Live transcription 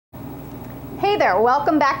there,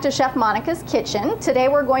 welcome back to Chef Monika's kitchen. Today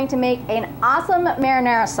we're going to make an awesome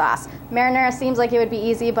marinara sauce. Marinara seems like it would be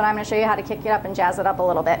easy, but I'm going to show you how to kick it up and jazz it up a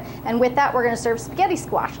little bit. And with that, we're going to serve spaghetti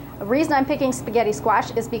squash. The reason I'm picking spaghetti squash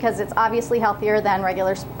is because it's obviously healthier than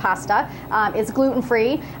regular pasta. It's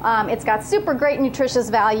gluten-free, it's got super great nutritious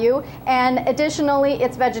value, and additionally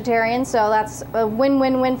it's vegetarian, so that's a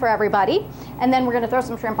win-win-win for everybody. And then we're going to throw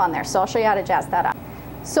some shrimp on there, so I'll show you how to jazz that up.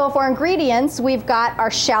 So for ingredients, we've got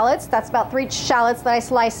our shallots. That's about 3 shallots that I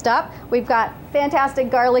sliced up. We've got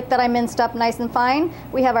fantastic garlic that I minced up nice and fine.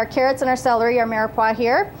 We have our carrots and our celery, our mirepoix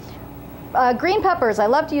here. Green peppers. I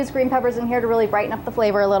love to use green peppers in here to really brighten up the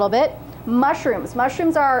flavor a little bit. Mushrooms.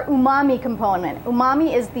 Mushrooms are our umami component.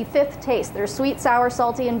 Umami is the 5th taste. There's sweet, sour,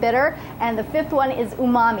 salty, and bitter, and the 5th one is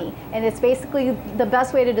umami. And it's basically, the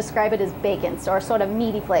best way to describe it is bacon, so a sort of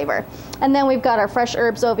meaty flavor. And then we've got our fresh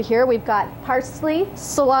herbs over here. We've got parsley,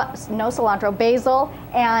 cilantro, basil,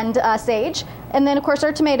 and sage. And then, of course,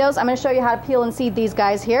 our tomatoes. I'm going to show you how to peel and seed these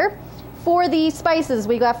guys here. For the spices,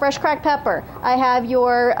 we got fresh cracked pepper. I have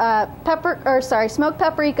your smoked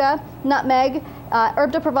paprika, nutmeg,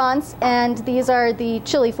 herb de Provence, and these are the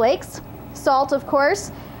chili flakes. Salt, of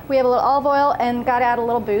course. We have a little olive oil and got to add a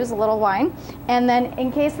little booze, a little wine. And then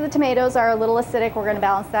in case the tomatoes are a little acidic, we're going to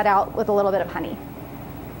balance that out with a little bit of honey.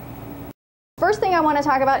 First thing I want to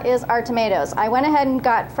talk about is our tomatoes. I went ahead and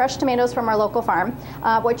got fresh tomatoes from our local farm.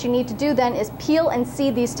 What you need to do then is peel and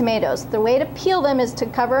seed these tomatoes. The way to peel them is to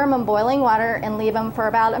cover them in boiling water and leave them for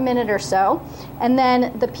about a minute or so, and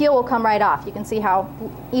then the peel will come right off. You can see how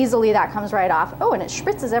easily that comes right off. Oh, and it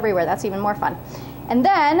spritzes everywhere. That's even more fun. And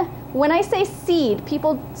then when I say seed,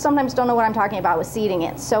 people sometimes don't know what I'm talking about with seeding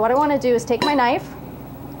it. So what I want to do is take my knife,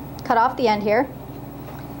 cut off the end here,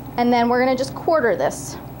 and then we're going to just quarter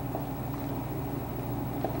this.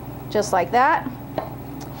 Just like that.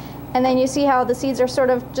 And then you see how the seeds are sort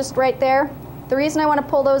of just right there. The reason I want to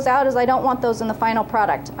pull those out is I don't want those in the final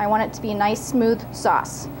product. I want it to be a nice smooth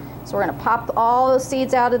sauce. So we're going to pop all those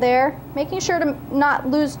seeds out of there, making sure to not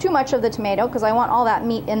lose too much of the tomato because I want all that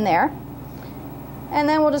meat in there. And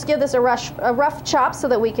then we'll just give this a rough chop so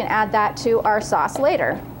that we can add that to our sauce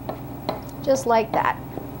later. Just like that.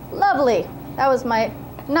 Lovely. That was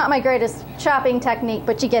not my greatest chopping technique,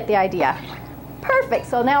 but you get the idea. Perfect,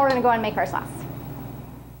 so now we're going to go and make our sauce.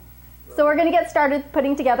 So we're going to get started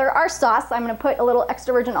putting together our sauce. I'm going to put a little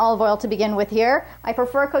extra virgin olive oil to begin with here. I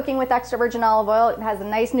prefer cooking with extra virgin olive oil. It has a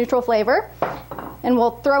nice neutral flavor. And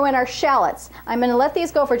we'll throw in our shallots. I'm going to let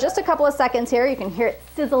these go for just a couple of seconds here. You can hear it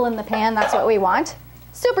sizzle in the pan. That's what we want.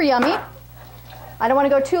 Super yummy. I don't want to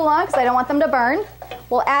go too long because I don't want them to burn.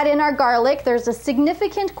 We'll add in our garlic. There's a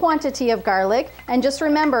significant quantity of garlic. And just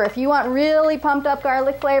remember, if you want really pumped up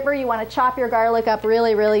garlic flavor, you want to chop your garlic up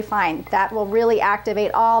really, really fine. That will really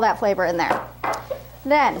activate all that flavor in there.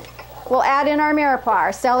 Then we'll add in our mirepoix,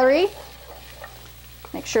 our celery.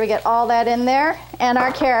 Make sure we get all that in there. And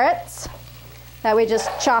our carrots that we just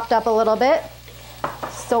chopped up a little bit.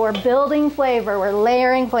 So we're building flavor. We're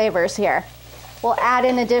layering flavors here. We'll add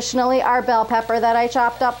in additionally our bell pepper that I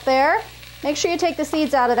chopped up there. Make sure you take the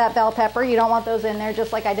seeds out of that bell pepper. You don't want those in there,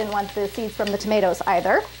 just like I didn't want the seeds from the tomatoes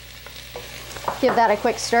either. Give that a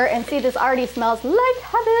quick stir, and see, this already smells like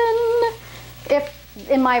heaven,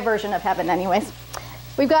 in my version of heaven anyways.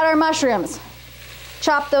 We've got our mushrooms.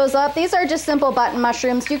 Chop those up. These are just simple button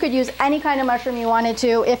mushrooms. You could use any kind of mushroom you wanted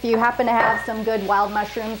to. If you happen to have some good wild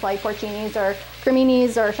mushrooms like porcinis or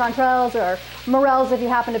creminis or chanterelles or morels, if you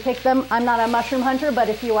happen to pick them. I'm not a mushroom hunter, but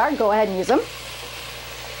if you are, go ahead and use them.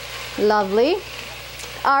 Lovely.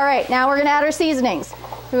 All right, now we're going to add our seasonings.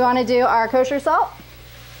 We want to do our kosher salt,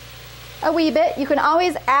 a wee bit. You can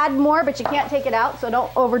always add more, but you can't take it out, so don't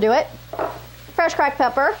overdo it. Fresh cracked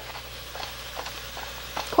pepper,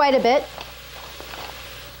 quite a bit.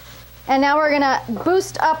 And now we're going to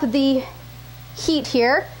boost up the heat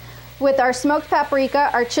here with our smoked paprika,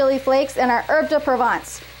 our chili flakes, and our herb de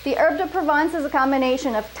Provence. The herb de Provence is a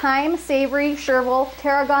combination of thyme, savory, chervil,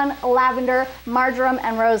 tarragon, lavender, marjoram,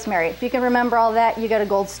 and rosemary. If you can remember all that, you get a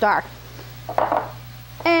gold star.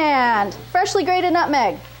 And freshly grated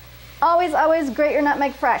nutmeg. Always, always grate your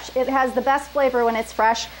nutmeg fresh. It has the best flavor when it's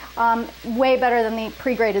fresh, way better than the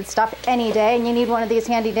pre-grated stuff any day. And you need one of these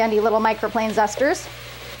handy-dandy little microplane zesters.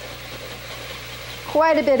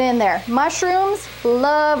 Quite a bit in there. Mushrooms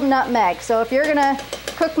love nutmeg. So if you're gonna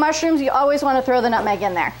cook mushrooms, you always want to throw the nutmeg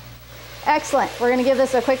in there. Excellent. We're gonna give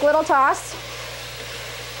this a quick little toss.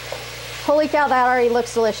 Holy cow, that already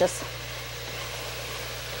looks delicious.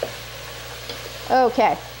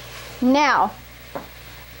 Okay, now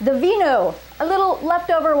the vino, a little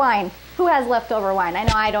leftover wine. Who has leftover wine? I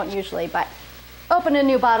know I don't usually, but open a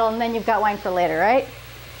new bottle and then you've got wine for later, right?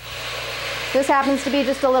 This happens to be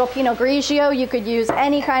just a little Pinot Grigio. You could use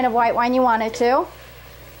any kind of white wine you wanted to,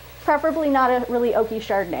 preferably not a really oaky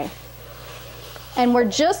Chardonnay. And we're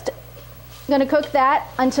just gonna cook that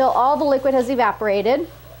until all the liquid has evaporated.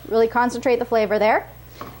 Really concentrate the flavor there.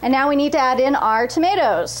 And now we need to add in our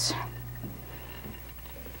tomatoes.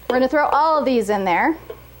 We're gonna throw all of these in there.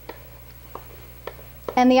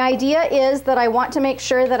 And the idea is that I want to make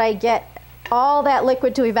sure that I get all that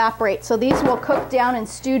liquid to evaporate. So these will cook down and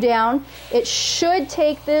stew down. It should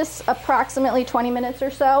take this approximately 20 minutes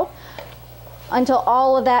or so until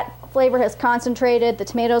all of that flavor has concentrated, the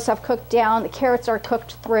tomatoes have cooked down, the carrots are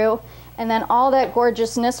cooked through, and then all that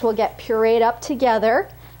gorgeousness will get pureed up together,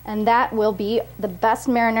 and that will be the best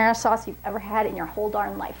marinara sauce you've ever had in your whole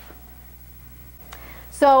darn life.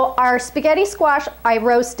 So our spaghetti squash I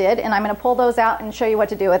roasted, and I'm going to pull those out and show you what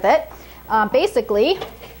to do with it. Basically,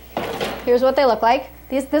 here's what they look like.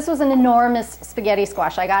 This was an enormous spaghetti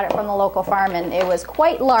squash. I got it from the local farm, and it was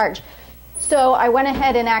quite large. So I went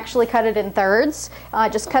ahead and actually cut it in thirds,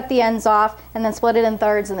 just cut the ends off and then split it in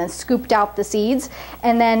thirds and then scooped out the seeds.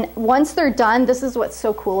 And then once they're done, this is what's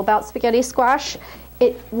so cool about spaghetti squash.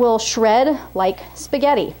 It will shred like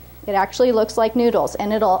spaghetti. It actually looks like noodles,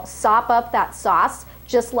 and it'll sop up that sauce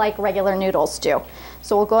just like regular noodles do.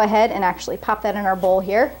 So we'll go ahead and actually pop that in our bowl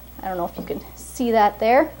here. I don't know if you can see that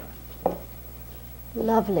there.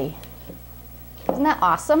 Lovely. Isn't that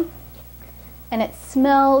awesome? And it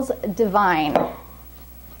smells divine.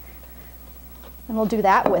 And we'll do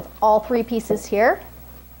that with all 3 pieces here.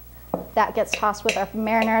 That gets tossed with our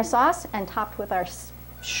marinara sauce and topped with our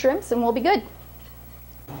shrimps, and we'll be good.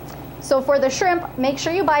 So for the shrimp, make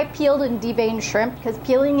sure you buy peeled and deveined shrimp, because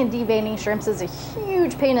peeling and deveining shrimps is a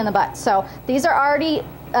huge pain in the butt. So these are already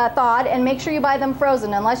thawed, and make sure you buy them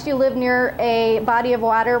frozen. Unless you live near a body of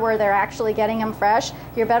water where they're actually getting them fresh,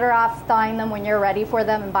 you're better off thawing them when you're ready for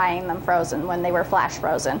them and buying them frozen when they were flash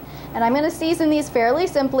frozen. And I'm going to season these fairly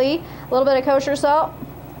simply. A little bit of kosher salt,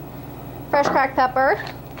 fresh cracked pepper,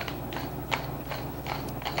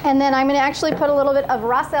 and then I'm going to actually put a little bit of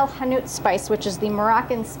Ras El Hanout spice, which is the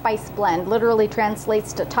Moroccan spice blend. Literally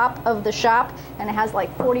translates to top of the shop, and it has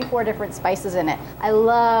like 44 different spices in it. I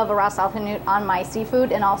love a Ras El Hanout on my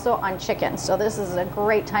seafood and also on chicken, so this is a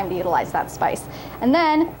great time to utilize that spice. And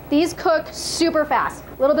then these cook super fast.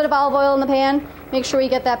 A little bit of olive oil in the pan. Make sure you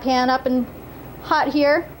get that pan up and hot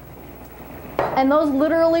here. And those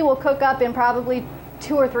literally will cook up in probably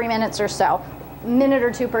 2 or 3 minutes or so. Minute or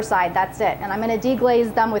 2 per side, that's it. And I'm going to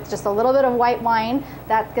deglaze them with just a little bit of white wine.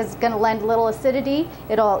 That is going to lend a little acidity.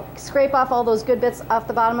 It'll scrape off all those good bits off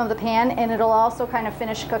the bottom of the pan, and it'll also kind of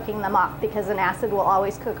finish cooking them off, because an acid will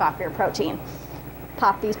always cook off your protein.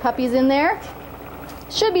 Pop these puppies in there.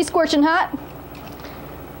 Should be scorching hot.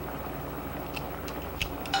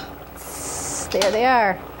 There they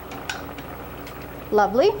are.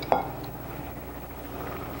 Lovely.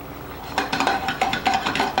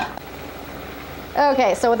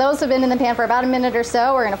 Okay, so those have been in the pan for about a minute or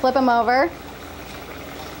so. We're going to flip them over.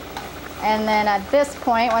 And then at this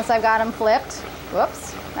point, once I've got them flipped,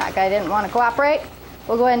 whoops, that guy didn't want to cooperate.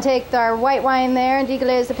 We'll go ahead and take our white wine there and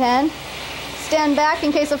deglaze the pan. Stand back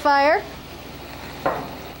in case of fire.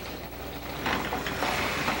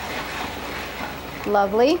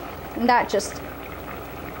 Lovely. And that just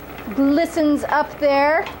glistens up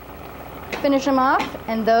there. Finish them off,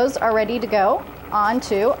 and those are ready to go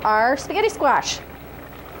onto our spaghetti squash.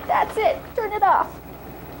 That's it. Turn it off.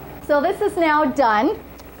 So this is now done,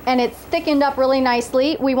 and it's thickened up really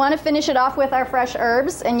nicely. We want to finish it off with our fresh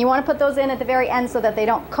herbs, and you want to put those in at the very end so that they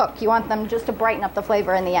don't cook. You want them just to brighten up the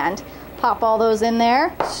flavor in the end. Pop all those in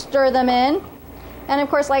there, stir them in, and of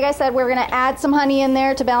course, like I said, we're going to add some honey in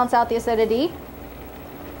there to balance out the acidity.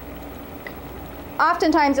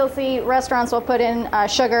 Oftentimes you'll see restaurants will put in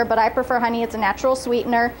sugar, but I prefer honey. It's a natural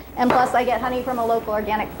sweetener, and plus I get honey from a local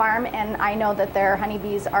organic farm, and I know that their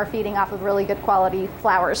honeybees are feeding off of really good quality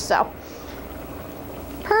flowers, so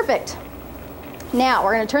perfect. Now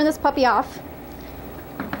we're going to turn this puppy off.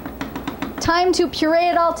 Time to puree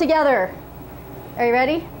it all together. Are you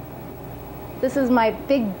ready? This is my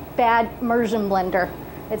big bad immersion blender.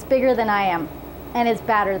 It's bigger than I am, and it's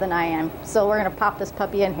badder than I am, so we're going to pop this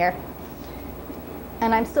puppy in here.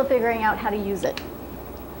 And I'm still figuring out how to use it.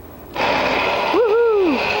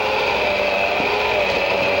 Woohoo!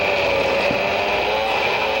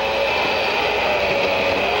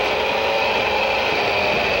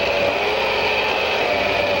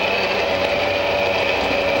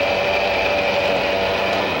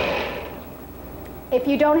 If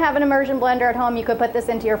you don't have an immersion blender at home, you could put this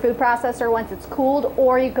into your food processor once it's cooled,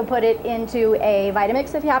 or you could put it into a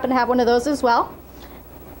Vitamix if you happen to have one of those as well.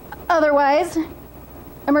 Otherwise,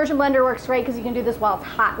 Immersion blender works great because you can do this while it's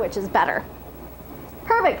hot, which is better.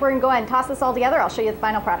 Perfect, we're gonna go ahead and toss this all together. I'll show you the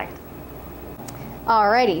final product.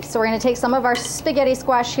 Alrighty, so we're gonna take some of our spaghetti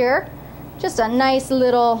squash here. Just a nice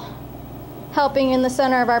little helping in the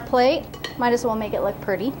center of our plate. Might as well make it look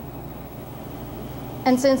pretty.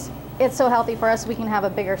 And since it's so healthy for us, we can have a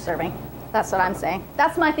bigger serving. That's what I'm saying.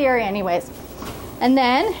 That's my theory anyways. And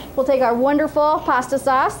then we'll take our wonderful pasta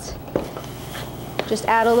sauce. Just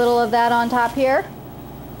add a little of that on top here.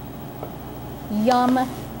 Yum.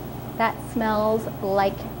 That smells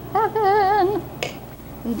like heaven.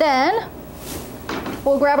 And then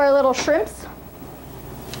we'll grab our little shrimps.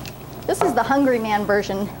 This is the Hungry Man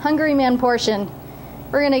version, Hungry Man portion.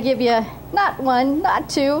 We're gonna give you not 1, not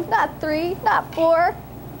 2, not 3, not 4,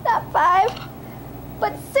 not 5,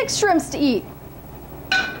 but 6 shrimps to eat.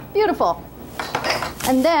 Beautiful.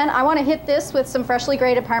 And then I wanna hit this with some freshly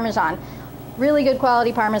grated Parmesan. Really good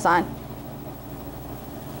quality Parmesan.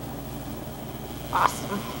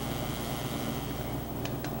 Awesome.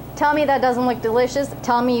 Tell me that doesn't look delicious.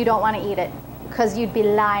 Tell me you don't want to eat it, because you'd be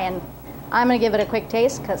lying. I'm going to give it a quick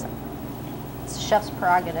taste because it's chef's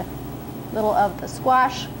prerogative. A little of the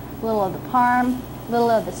squash, a little of the parm, a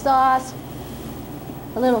little of the sauce,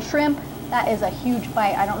 a little shrimp. That is a huge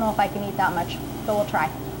bite. I don't know if I can eat that much, but we'll try.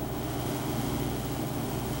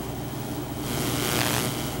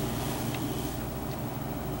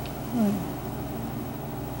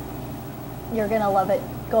 You're gonna love it.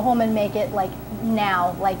 Go home and make it like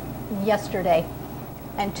now, like yesterday.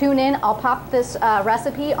 And tune in, I'll pop this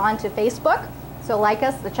recipe onto Facebook. So like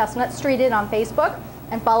us, the Chestnut Street Inn on Facebook,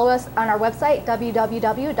 and follow us on our website,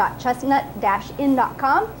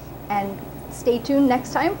 www.chestnut-inn.com. And stay tuned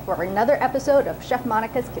next time for another episode of Chef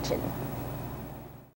Monika's Kitchen.